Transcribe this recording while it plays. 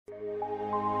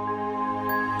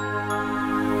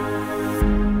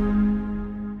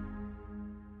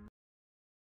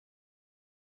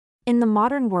In the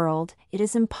modern world, it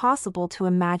is impossible to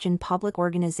imagine public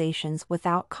organizations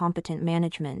without competent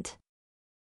management.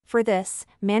 For this,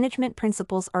 management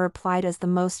principles are applied as the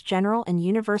most general and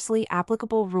universally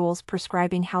applicable rules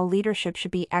prescribing how leadership should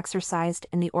be exercised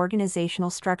in the organizational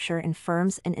structure in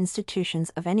firms and institutions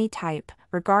of any type,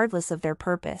 regardless of their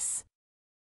purpose.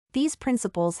 These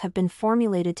principles have been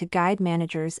formulated to guide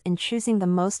managers in choosing the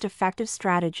most effective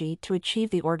strategy to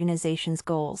achieve the organization's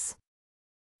goals.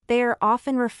 They are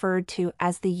often referred to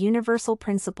as the universal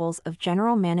principles of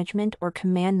general management or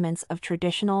commandments of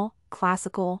traditional,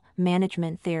 classical,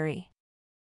 management theory.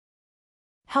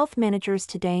 Health managers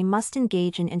today must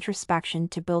engage in introspection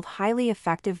to build highly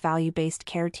effective value-based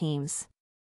care teams.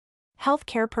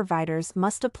 Healthcare providers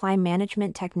must apply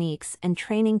management techniques and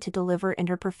training to deliver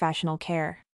interprofessional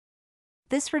care.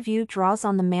 This review draws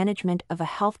on the management of a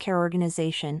healthcare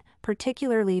organization,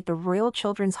 particularly the Royal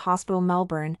Children's Hospital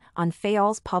Melbourne, on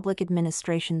Fayol's public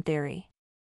administration theory.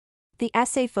 The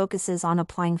essay focuses on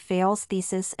applying Fayol's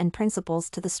thesis and principles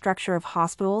to the structure of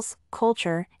hospitals,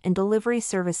 culture, and delivery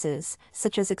services,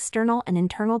 such as external and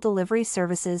internal delivery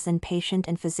services and patient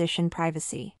and physician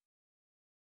privacy.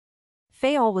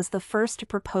 Fayol was the first to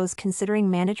propose considering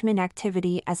management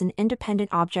activity as an independent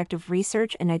object of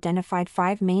research and identified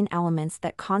 5 main elements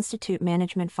that constitute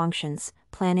management functions: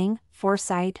 planning,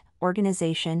 foresight,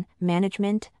 organization,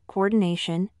 management,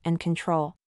 coordination, and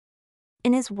control.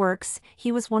 In his works,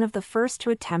 he was one of the first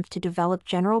to attempt to develop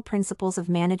general principles of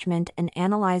management and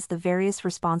analyze the various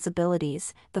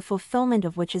responsibilities, the fulfillment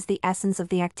of which is the essence of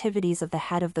the activities of the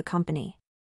head of the company.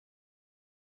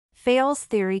 Fayol's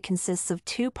theory consists of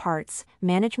 2 parts: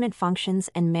 management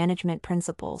functions and management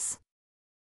principles.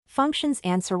 Functions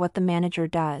answer what the manager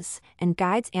does, and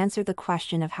guides answer the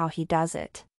question of how he does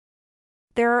it.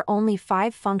 There are only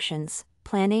 5 functions: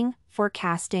 planning,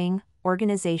 forecasting,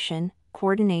 organization,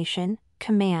 coordination,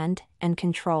 command, and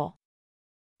control.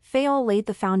 Fayol laid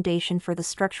the foundation for the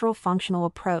structural functional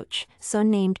approach, so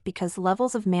named because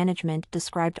levels of management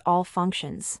described all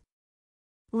functions.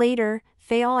 Later,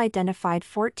 Fayol identified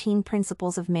 14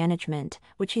 principles of management,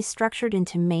 which he structured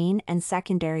into main and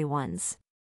secondary ones.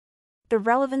 The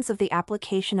relevance of the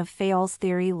application of Fayol's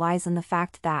theory lies in the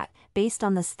fact that, based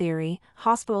on this theory,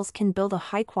 hospitals can build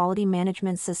a high-quality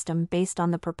management system based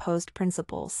on the proposed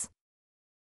principles.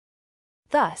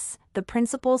 Thus, the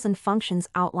principles and functions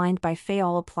outlined by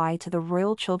Fayol apply to the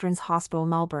Royal Children's Hospital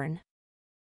Melbourne.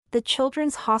 The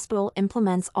Children's Hospital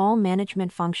implements all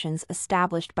management functions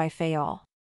established by Fayol.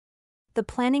 The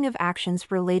planning of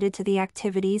actions related to the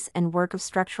activities and work of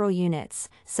structural units,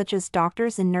 such as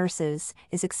doctors and nurses,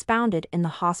 is expounded in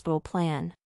the hospital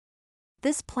plan.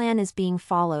 This plan is being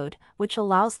followed, which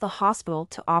allows the hospital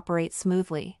to operate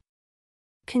smoothly.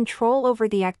 Control over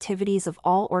the activities of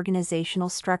all organizational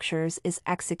structures is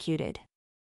executed.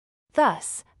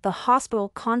 Thus, the hospital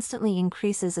constantly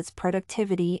increases its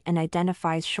productivity and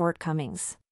identifies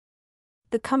shortcomings.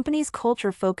 The company's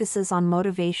culture focuses on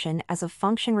motivation as a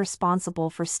function responsible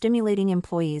for stimulating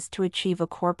employees to achieve a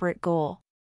corporate goal.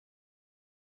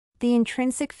 The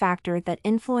intrinsic factor that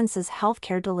influences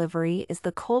healthcare delivery is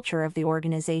the culture of the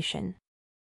organization.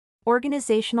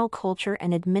 Organizational culture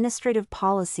and administrative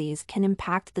policies can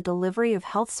impact the delivery of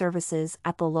health services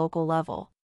at the local level.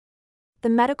 The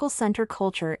medical center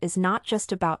culture is not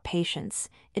just about patients,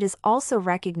 it is also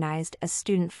recognized as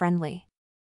student-friendly.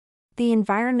 The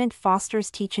environment fosters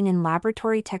teaching in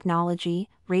laboratory technology,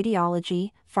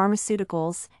 radiology,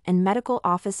 pharmaceuticals, and medical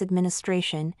office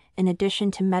administration, in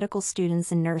addition to medical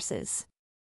students and nurses.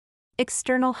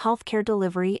 External healthcare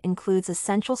delivery includes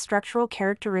essential structural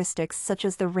characteristics such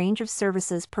as the range of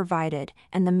services provided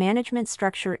and the management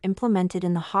structure implemented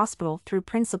in the hospital through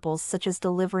principles such as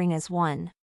delivering as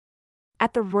one.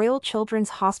 At the Royal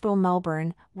Children's Hospital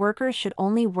Melbourne, workers should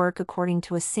only work according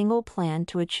to a single plan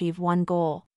to achieve one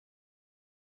goal.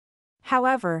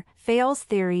 However, Fayol's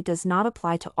theory does not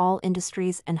apply to all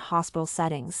industries and hospital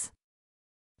settings.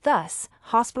 Thus,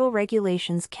 hospital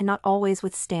regulations cannot always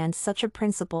withstand such a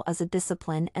principle as a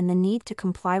discipline and the need to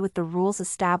comply with the rules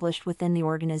established within the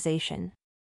organization.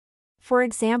 For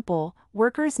example,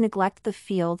 workers neglect the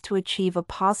field to achieve a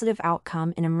positive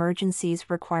outcome in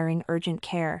emergencies requiring urgent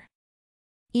care.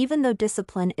 Even though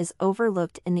discipline is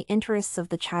overlooked in the interests of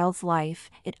the child's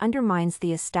life, it undermines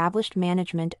the established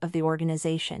management of the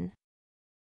organization.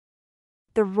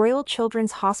 The Royal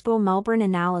Children's Hospital Melbourne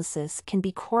analysis can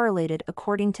be correlated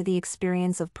according to the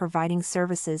experience of providing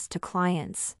services to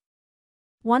clients.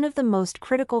 One of the most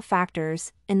critical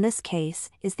factors, in this case,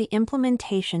 is the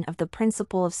implementation of the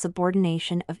principle of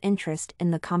subordination of interest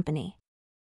in the company.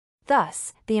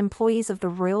 Thus, the employees of the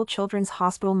Royal Children's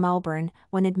Hospital Melbourne,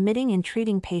 when admitting and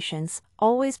treating patients,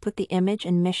 always put the image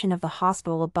and mission of the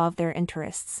hospital above their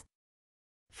interests.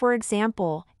 For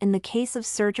example, in the case of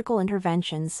surgical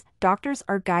interventions, doctors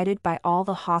are guided by all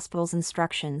the hospital's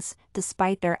instructions,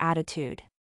 despite their attitude.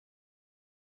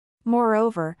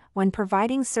 Moreover, when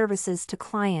providing services to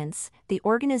clients, the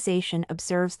organization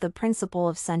observes the principle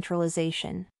of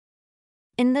centralization.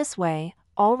 In this way,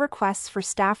 all requests for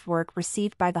staff work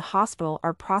received by the hospital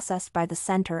are processed by the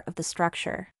center of the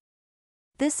structure.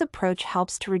 This approach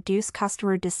helps to reduce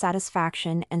customer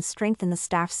dissatisfaction and strengthen the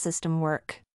staff's system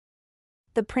work.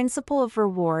 The principle of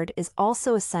reward is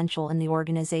also essential in the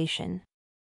organization.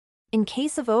 In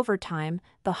case of overtime,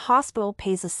 the hospital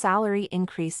pays a salary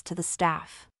increase to the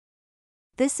staff.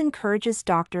 This encourages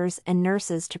doctors and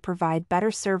nurses to provide better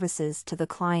services to the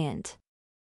client.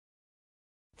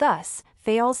 Thus,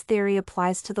 Fayol's theory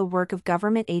applies to the work of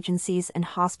government agencies and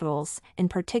hospitals, in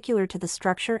particular to the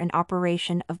structure and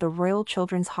operation of the Royal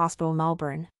Children's Hospital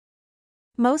Melbourne.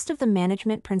 Most of the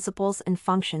management principles and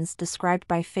functions described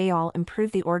by Fayol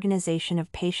improve the organization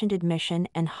of patient admission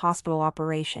and hospital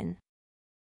operation.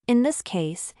 In this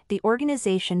case, the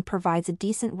organization provides a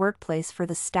decent workplace for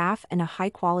the staff and a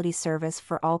high-quality service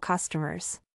for all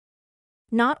customers.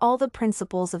 Not all the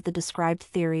principles of the described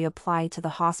theory apply to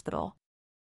the hospital.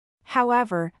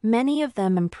 However, many of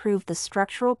them improve the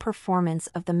structural performance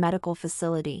of the medical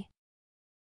facility.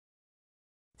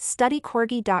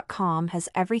 StudyCorgi.com has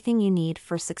everything you need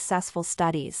for successful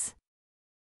studies.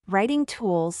 Writing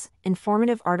tools,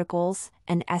 informative articles,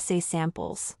 and essay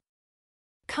samples.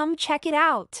 Come check it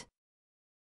out!